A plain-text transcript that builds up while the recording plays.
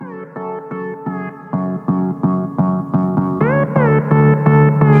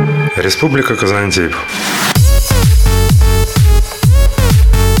Республика Казантип.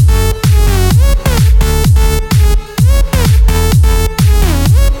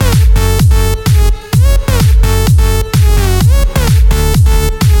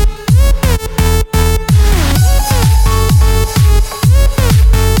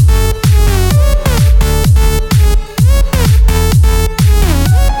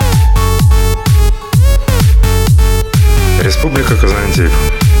 Республика Казантип.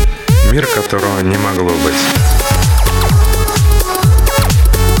 Мир, которого не могло быть.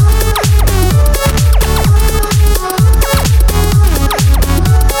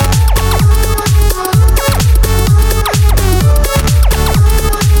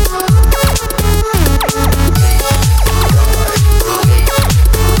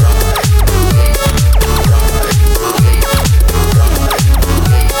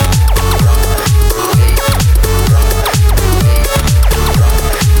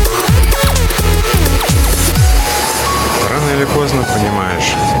 Или поздно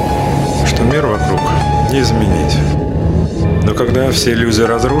понимаешь, что мир вокруг не изменить. Но когда все иллюзии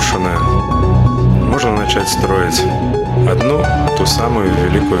разрушены, можно начать строить одну, ту самую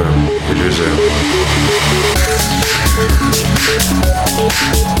великую иллюзию.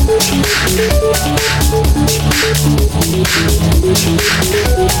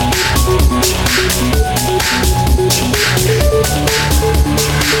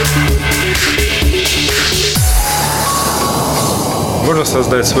 Можно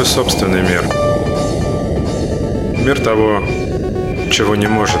создать свой собственный мир. Мир того, чего не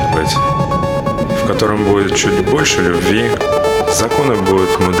может быть. В котором будет чуть больше любви, законы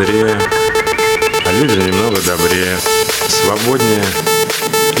будут мудрее, а люди немного добрее, свободнее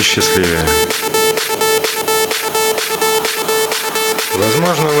и счастливее.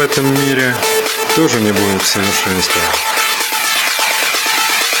 Возможно, в этом мире тоже не будет совершенства.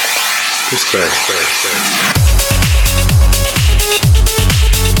 Пускай.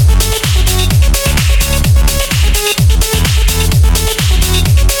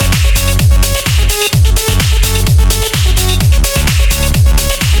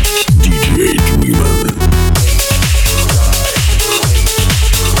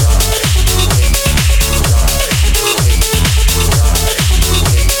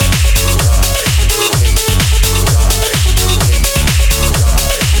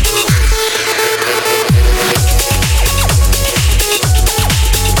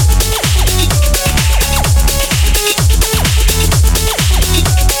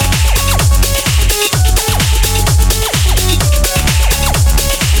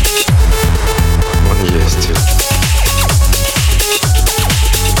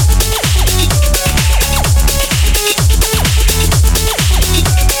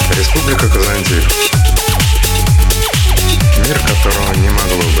 Республика Казантип.